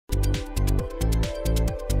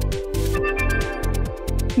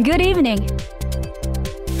Good evening.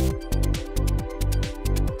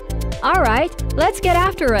 Alright, let's get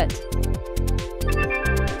after it.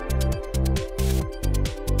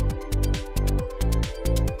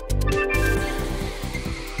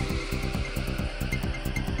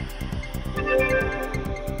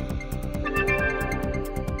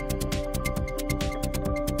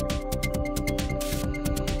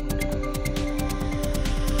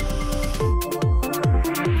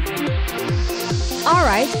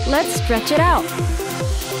 Alright, let's stretch it out.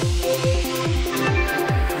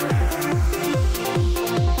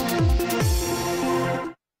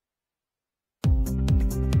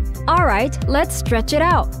 Alright, let's stretch it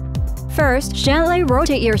out. First, gently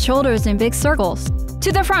rotate your shoulders in big circles.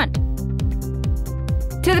 To the front.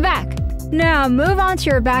 To the back. Now move on to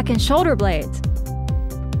your back and shoulder blades.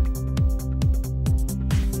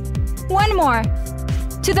 One more.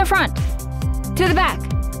 To the front. To the back.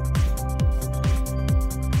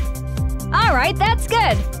 Alright, that's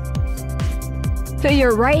good! Put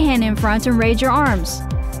your right hand in front and raise your arms.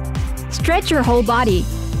 Stretch your whole body.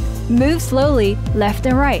 Move slowly left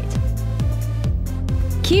and right.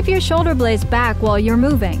 Keep your shoulder blades back while you're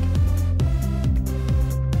moving.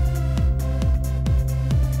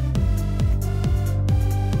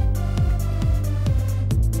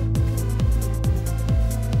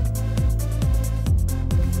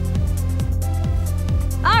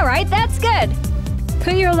 Alright, that's good!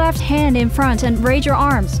 Put your left hand in front and raise your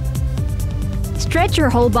arms. Stretch your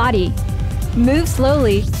whole body. Move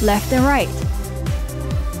slowly left and right.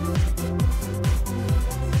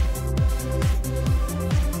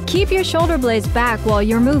 Keep your shoulder blades back while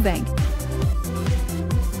you're moving.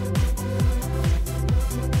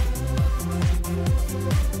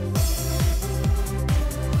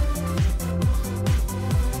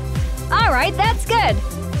 Alright, that's good!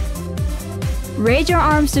 Raise your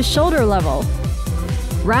arms to shoulder level.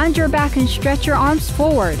 Round your back and stretch your arms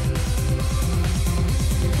forward.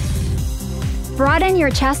 Broaden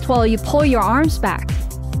your chest while you pull your arms back.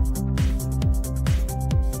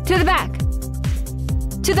 To the back.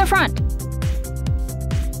 To the front.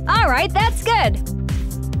 Alright, that's good!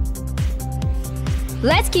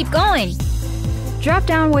 Let's keep going! Drop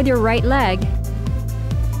down with your right leg.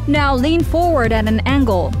 Now lean forward at an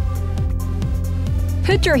angle.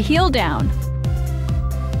 Put your heel down.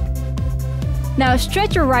 Now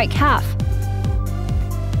stretch your right calf.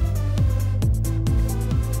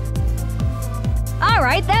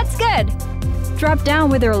 Alright, that's good! Drop down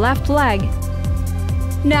with your left leg.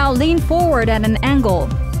 Now lean forward at an angle.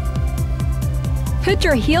 Put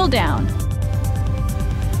your heel down.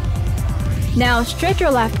 Now stretch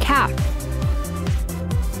your left calf.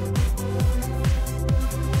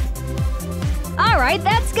 Alright,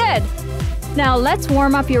 that's good! Now let's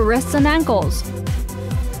warm up your wrists and ankles.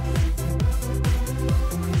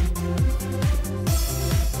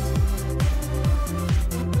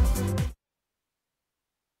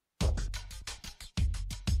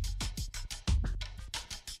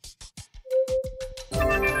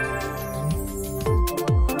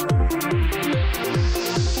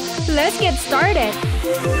 Let's get started!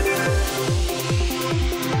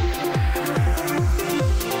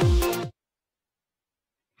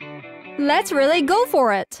 Let's really go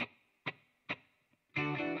for it!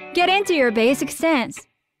 Get into your basic stance.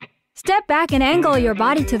 Step back and angle your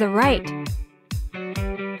body to the right.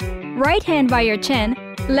 Right hand by your chin,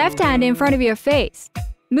 left hand in front of your face.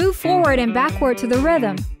 Move forward and backward to the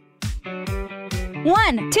rhythm.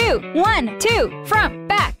 1, 2, 1, 2, front,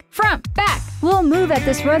 back, front, back. We'll move at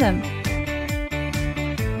this rhythm.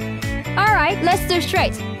 Alright, let's do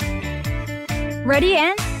straight. Ready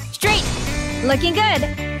and straight. Looking good.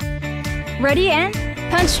 Ready and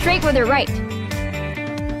punch straight with your right.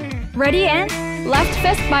 Ready and left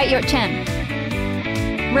fist bite your chin.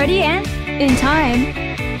 Ready and in time.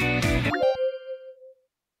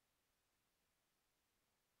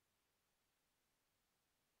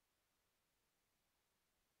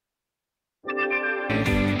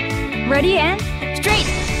 Ready and straight.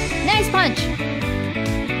 Nice punch.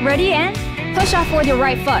 Ready and push off with your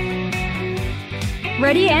right foot.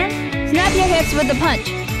 Ready and snap your hips with the punch.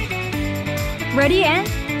 Ready and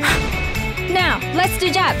now let's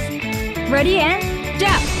do jabs. Ready and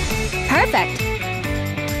jab. Perfect.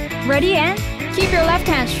 Ready and keep your left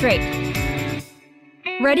hand straight.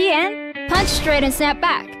 Ready and punch straight and snap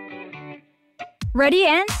back. Ready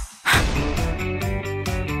and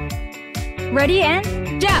ready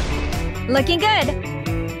and jab. Looking good.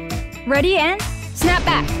 Ready and snap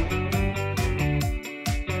back.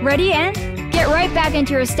 Ready and get right back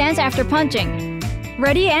into your stance after punching.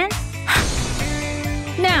 Ready and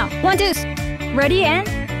now 1, 2. Ready and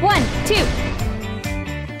 1, 2.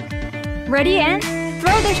 Ready and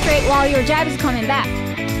throw this straight while your jab is coming back.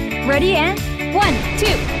 Ready and 1, 2.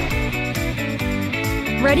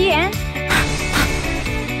 Ready and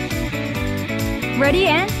ready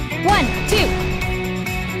and 1, 2.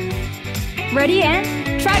 Ready and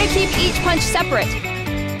try to keep each punch separate.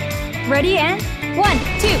 Ready and 1,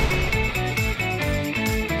 2.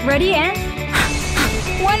 Ready and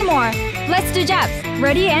one more. Let's do jabs.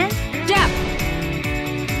 Ready and jab.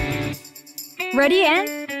 Ready and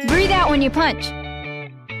breathe out when you punch.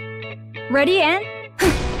 Ready and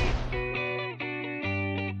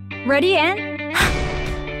ready and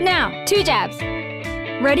now 2 jabs.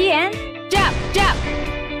 Ready and jab, jab.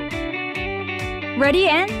 Ready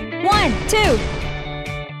and 1, 2.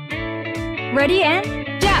 Ready and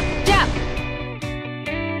jab, jab.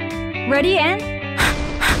 Ready and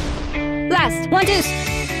last 1, 2.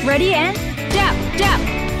 Ready and jab, jab.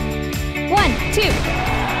 1, 2.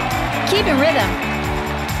 Keep in rhythm.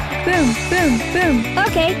 Boom, boom, boom.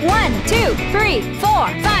 Okay, 1, 2, 3, 4,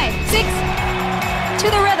 5, 6. To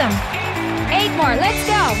the rhythm. 8 more, let's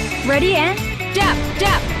go. Ready and jab,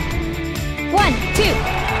 jab. 1, 2.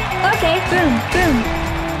 Okay, boom, boom.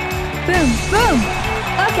 Boom, boom.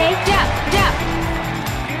 Okay, jab, jab.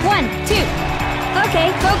 1, 2.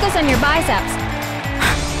 Okay, focus on your biceps.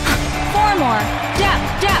 4 more. Jab,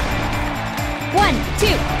 jab. 1, 2.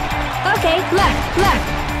 Okay, left, left.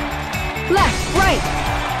 Left, right.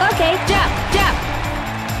 Okay, jab, jab.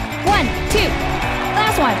 1, 2.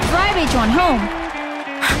 Last one. Drive each one home.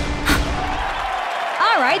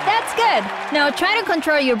 Alright, that's good. Now try to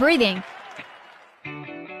control your breathing.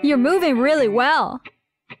 You're moving really well.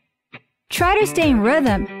 Try to stay in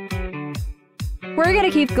rhythm. We're gonna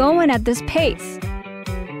keep going at this pace.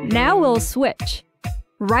 Now we'll switch.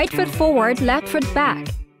 Right foot forward, left foot back.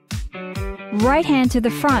 Right hand to the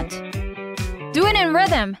front. Do it in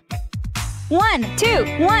rhythm. 1, 2,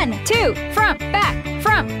 1, 2. Front, back,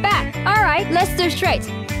 front, back. Alright, let's do straight.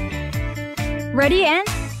 Ready and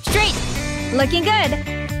straight. Looking good.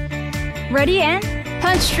 Ready and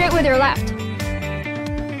punch straight with your left.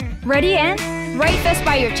 Ready and right fist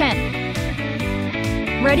by your chin.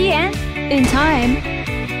 Ready and in time.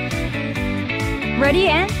 Ready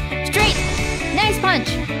and straight. Nice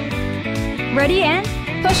punch. Ready and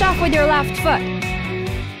push off with your left foot.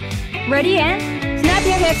 Ready and snap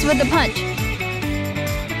your hips with the punch.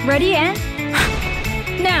 Ready and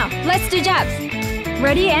now let's do jabs.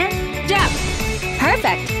 Ready and jab.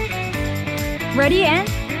 Perfect. Ready and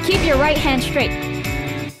keep your right hand straight.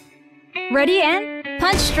 Ready and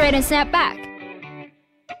punch straight and snap back.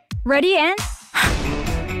 Ready and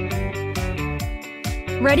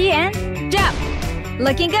ready and jab.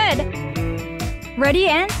 Looking good. Ready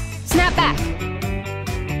and snap back.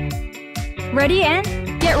 Ready and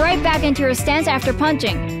get right back into your stance after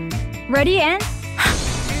punching. Ready and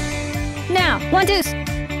now 1, 2.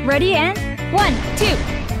 Ready and 1, 2.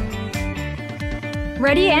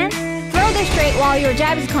 Ready and throw this straight while your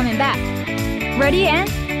jab is coming back. Ready and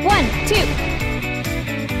 1, 2.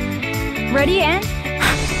 Ready and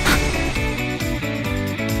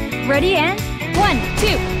ready and 1,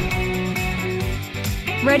 2.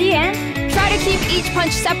 Ready and try to keep each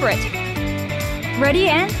punch separate. Ready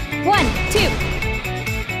and 1, 2.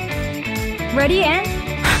 Ready and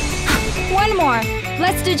one more.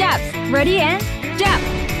 Let's do jabs. Ready and jab.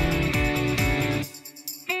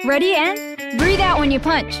 Ready and breathe out when you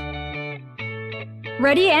punch.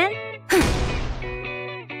 Ready and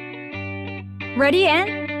ready and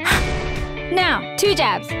now 2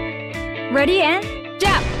 jabs. Ready and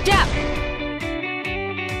jab, jab.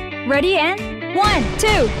 Ready and 1,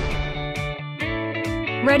 2.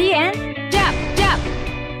 Ready and jab, jab.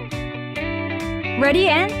 Ready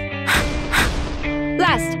and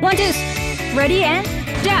last 1, 2. Ready and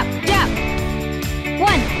jab, jab.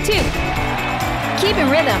 1, 2. Keep in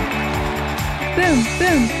rhythm. Boom,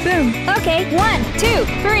 boom, boom. Okay, 1, 2,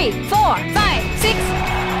 3, 4, 5, 6.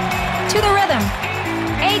 To the rhythm.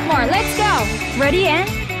 8 more, let's go. Ready and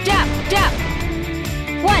jab, jab.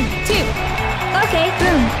 1, 2. Okay,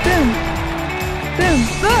 boom, boom. Boom,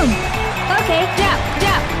 boom. Okay, jab,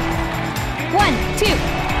 jab. 1, 2.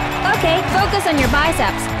 Okay, focus on your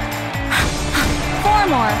biceps. 4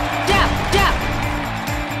 more. Jab, jab.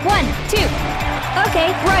 1, 2.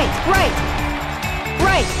 Okay, right, right.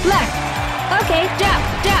 Right, left. Okay, jab,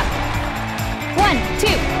 jab. 1, 2.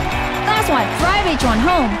 Last one. Drive each one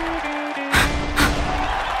home.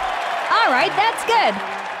 Alright, that's good.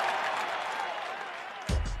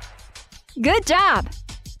 Good job.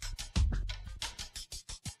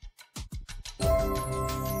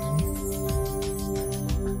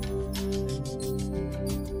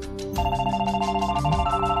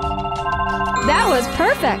 That was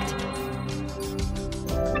perfect!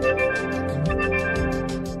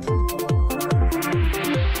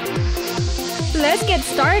 get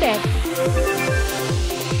started.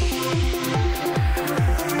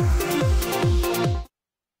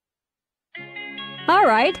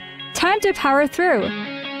 Alright, time to power through.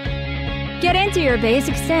 Get into your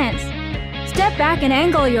basic stance. Step back and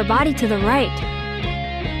angle your body to the right.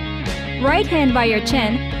 Right hand by your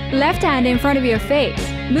chin, left hand in front of your face.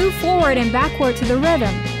 Move forward and backward to the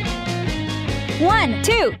rhythm. 1,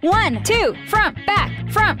 2, 1, 2, front, back,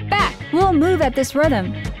 front, back. We'll move at this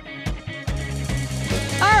rhythm.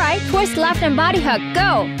 Alright, twist left and body hook,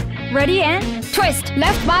 go! Ready and twist,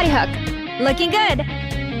 left body hook. Looking good.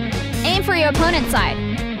 Aim for your opponent's side.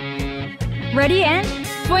 Ready and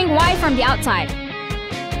swing wide from the outside.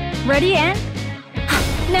 Ready and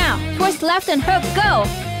now, twist left and hook, go!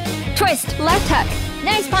 Twist, left hook.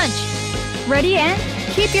 Nice punch. Ready and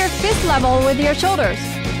keep your fist level with your shoulders.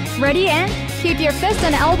 Ready and keep your fist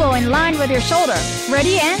and elbow in line with your shoulder.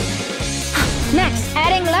 Ready and next,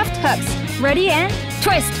 adding left hooks. Ready and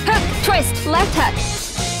twist, hook, twist, left hook.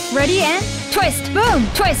 Ready and twist, boom,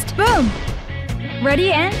 twist, boom.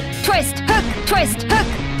 Ready and twist, hook, twist, hook.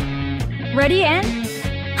 Ready and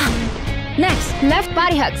next, left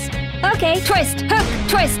body hooks. Okay, twist, hook,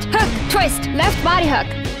 twist, left body hook.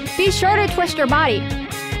 Be sure to twist your body.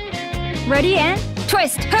 Ready and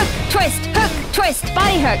twist, hook, twist,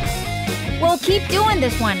 body hook. We'll keep doing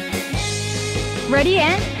this one. Ready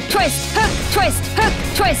and twist, hook,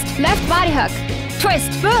 twist, left body hook.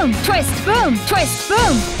 Twist, boom, twist, boom, twist,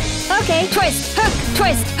 boom. Okay, twist, hook,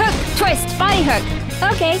 twist, body hook.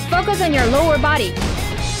 Okay, focus on your lower body.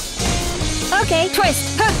 Okay,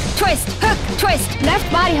 twist, hook, twist,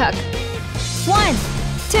 left body hook. 1,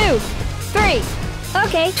 2, 3.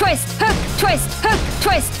 Okay, twist, hook,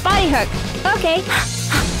 twist, body hook. Okay.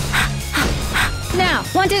 Now,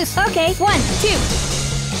 1, 2. Okay, 1, 2.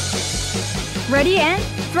 Ready and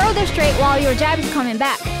throw this straight while your jab is coming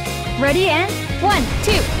back. Ready and 1,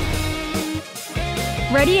 2.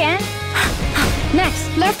 Ready and next,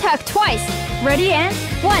 left hook twice. Ready and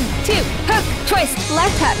 1, 2. Hook, twist,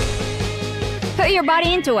 left hook. Put your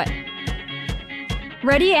body into it.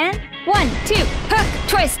 Ready and 1, 2. Hook,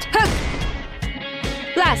 twist, hook.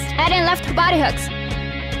 Last, add in left body hooks.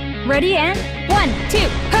 Ready and 1, 2.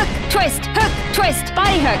 Hook, twist,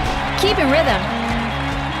 body hook. Keep in rhythm.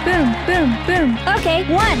 Boom, boom, boom. Okay,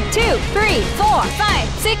 1, 2, 3, 4, 5,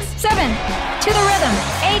 6, 7. To the rhythm.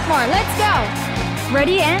 8 more, let's go.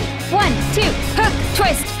 Ready and 1, 2. Hook,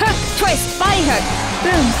 twist, body hook.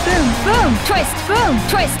 Boom, boom, boom. Twist, boom,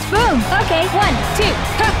 boom. Okay, 1, 2.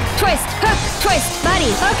 Hook, twist,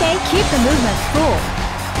 body. Okay, keep the movement cool.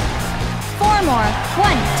 4 more.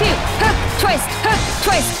 1, 2. Hook, twist,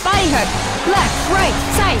 body hook. Left, right,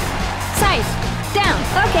 side, down.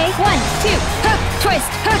 Okay, 1, 2. Hook, twist,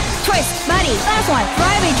 body. Last one.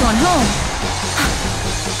 Drive each one home.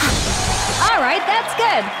 Alright, that's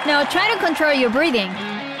good. Now try to control your breathing.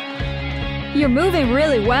 You're moving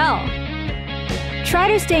really well. Try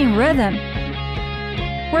to stay in rhythm.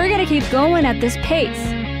 We're gonna keep going at this pace.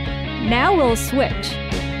 Now we'll switch.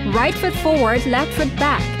 Right foot forward, left foot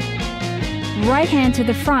back. Right hand to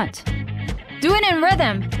the front. Do it in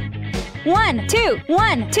rhythm. 1, 2,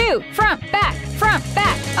 1, 2. Front, back, front,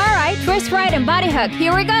 back. Alright, twist right and body hook.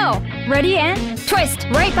 Here we go. Ready and twist,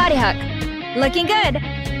 right body hook. Looking good.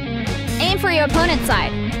 Aim for your opponent's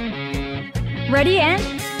side. Ready and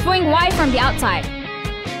swing wide from the outside.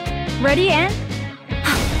 Ready and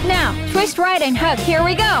now, twist right and hook. Here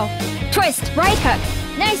we go. Twist, right hook.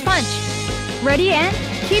 Nice punch. Ready and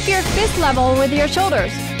keep your fist level with your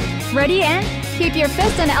shoulders. Ready and keep your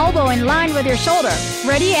fist and elbow in line with your shoulder.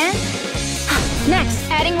 Ready and next,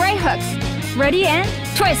 adding right hooks. Ready and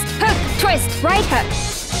twist, hook, twist, right hook.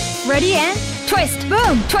 Ready and twist,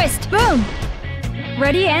 boom, twist, boom.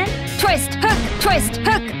 Ready and twist,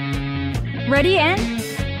 hook. Ready and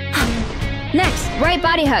next, right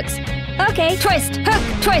body hooks. Okay, twist, hook,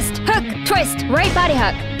 twist, right body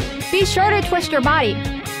hook. Be sure to twist your body.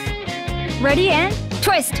 Ready and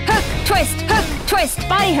twist, hook, twist,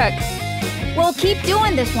 body hook. We'll keep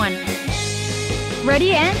doing this one.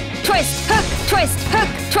 Ready and twist, hook,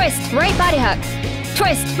 twist, right body hook.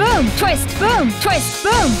 Twist, boom, twist, boom, twist,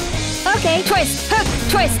 boom. Okay, twist, hook,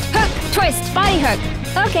 twist, body hook.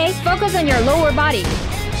 Okay, focus on your lower body.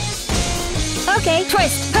 Okay,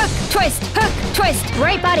 twist, hook, twist,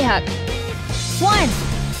 right body hook. 1,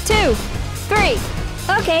 2, 3.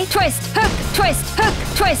 Okay, twist, hook,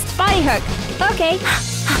 twist, body hook. Okay.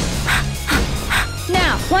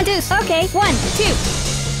 Now, 1, 2. Okay, 1, 2.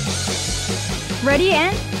 Ready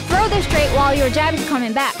and throw this straight while your jab is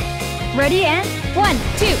coming back. Ready and 1,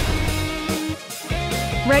 2.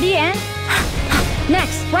 Ready and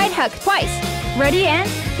next, right hook twice. Ready and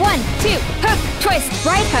 1, 2, hook, twist,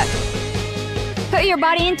 right hook. Put your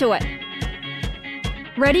body into it.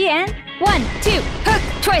 Ready and 1, 2, hook,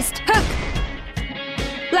 twist, hook.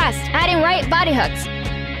 Last, adding right body hooks.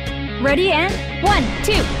 Ready and 1,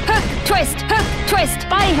 2, hook, twist,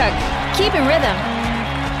 body hook. Keep in rhythm.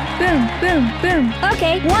 Boom, boom, boom.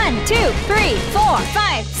 Okay, 1, 2, 3, 4,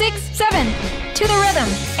 5, 6, 7. To the rhythm.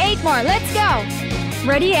 8 more, let's go.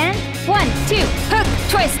 Ready and 1, 2, hook,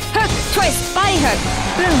 twist, body hook.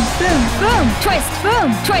 Boom, boom, boom, twist,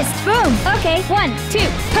 boom. Okay, 1, 2,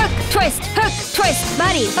 hook, twist,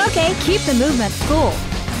 body. Okay, keep the movement cool.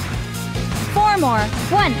 4 more.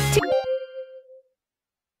 1, 2.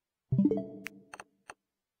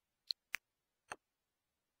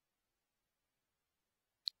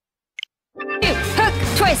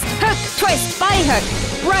 Hook, twist, body hook.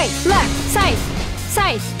 Right, left, side,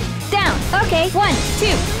 down. Okay, 1,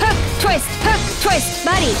 2, hook, twist,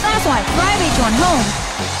 body. Last one, drive each one home.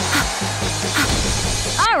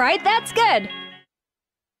 All right, that's good.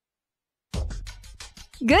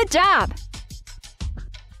 Good job.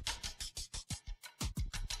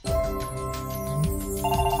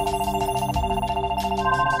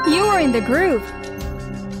 You were in the groove.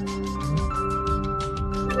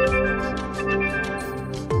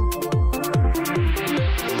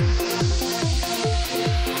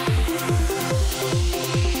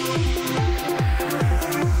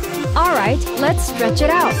 All right, let's stretch it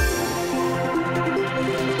out.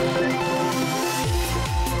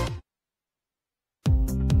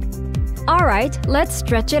 All right, let's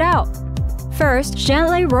stretch it out. First,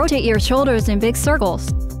 gently rotate your shoulders in big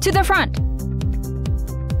circles. To the front.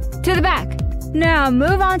 To the back. Now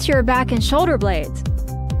move on to your back and shoulder blades.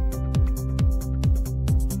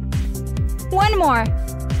 1 more.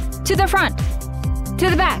 To the front. To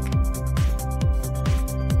the back.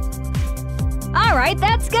 All right,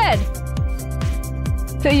 that's good.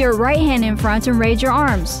 Put your right hand in front and raise your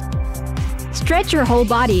arms. Stretch your whole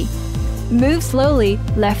body. Move slowly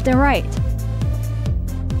left and right.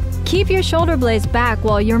 Keep your shoulder blades back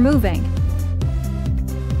while you're moving.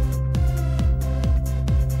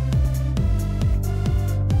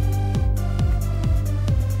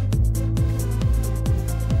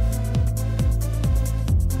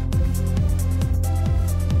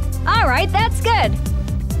 All right, that's good.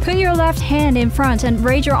 Put your left hand in front and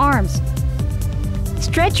raise your arms.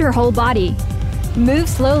 Stretch your whole body. Move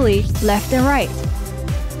slowly left and right.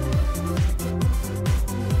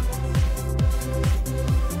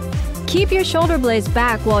 Keep your shoulder blades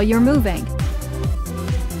back while you're moving.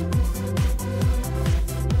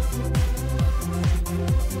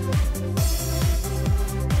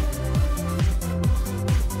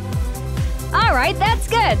 All right, that's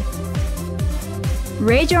good.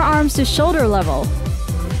 Raise your arms to shoulder level.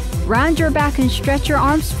 Round your back and stretch your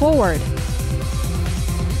arms forward.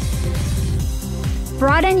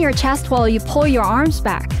 Broaden your chest while you pull your arms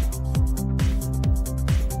back.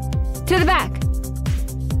 To the back.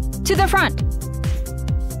 To the front.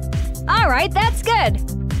 All right, that's good.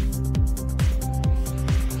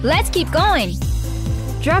 Let's keep going.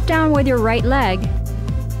 Drop down with your right leg.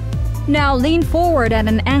 Now lean forward at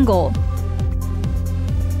an angle.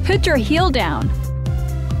 Put your heel down.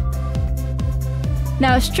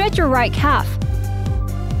 Now stretch your right calf.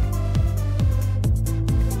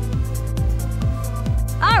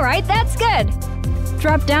 All right, that's good.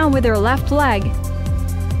 Drop down with your left leg.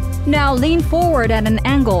 Now lean forward at an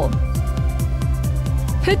angle.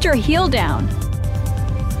 Put your heel down.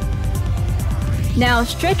 Now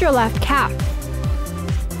stretch your left calf.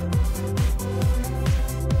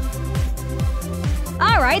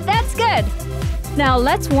 All right, that's good. Now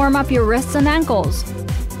let's warm up your wrists and ankles.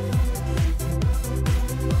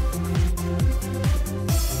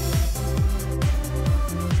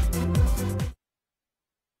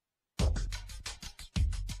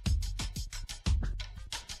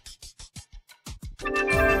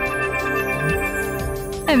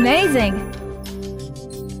 Amazing!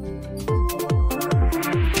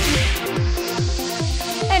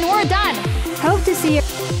 And we're done! Hope to see you.